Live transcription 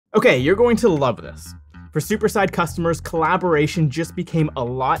Okay, you're going to love this. For Superside customers, collaboration just became a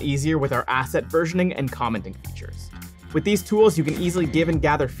lot easier with our asset versioning and commenting features. With these tools, you can easily give and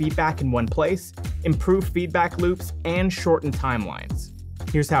gather feedback in one place, improve feedback loops, and shorten timelines.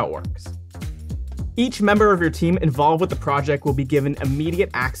 Here's how it works. Each member of your team involved with the project will be given immediate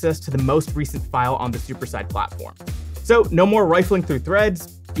access to the most recent file on the Superside platform. So no more rifling through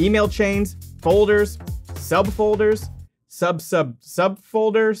threads, email chains, folders, subfolders,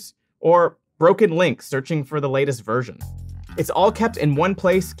 subfolders, or broken links searching for the latest version. It's all kept in one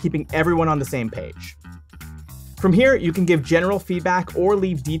place, keeping everyone on the same page. From here, you can give general feedback or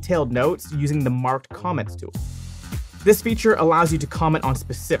leave detailed notes using the Marked Comments tool. This feature allows you to comment on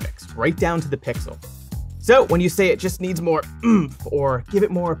specifics, right down to the pixel. So when you say it just needs more oomph or give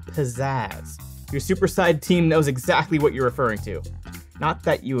it more pizzazz, your Superside team knows exactly what you're referring to. Not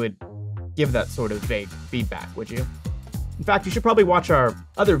that you would give that sort of vague feedback, would you? In fact, you should probably watch our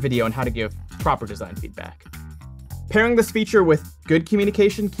other video on how to give proper design feedback. Pairing this feature with good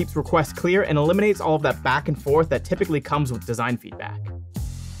communication keeps requests clear and eliminates all of that back and forth that typically comes with design feedback.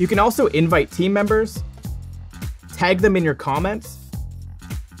 You can also invite team members, tag them in your comments,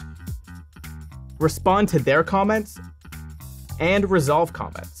 respond to their comments, and resolve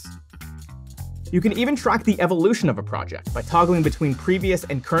comments. You can even track the evolution of a project by toggling between previous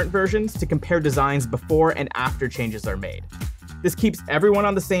and current versions to compare designs before and after changes are made. This keeps everyone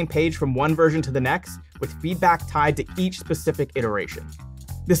on the same page from one version to the next, with feedback tied to each specific iteration.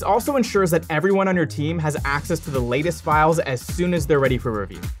 This also ensures that everyone on your team has access to the latest files as soon as they're ready for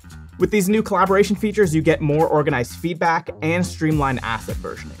review. With these new collaboration features, you get more organized feedback and streamlined asset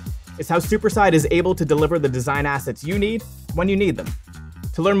versioning. It's how Superside is able to deliver the design assets you need when you need them.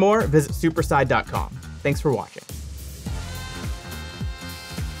 To learn more, visit superside.com. Thanks for watching.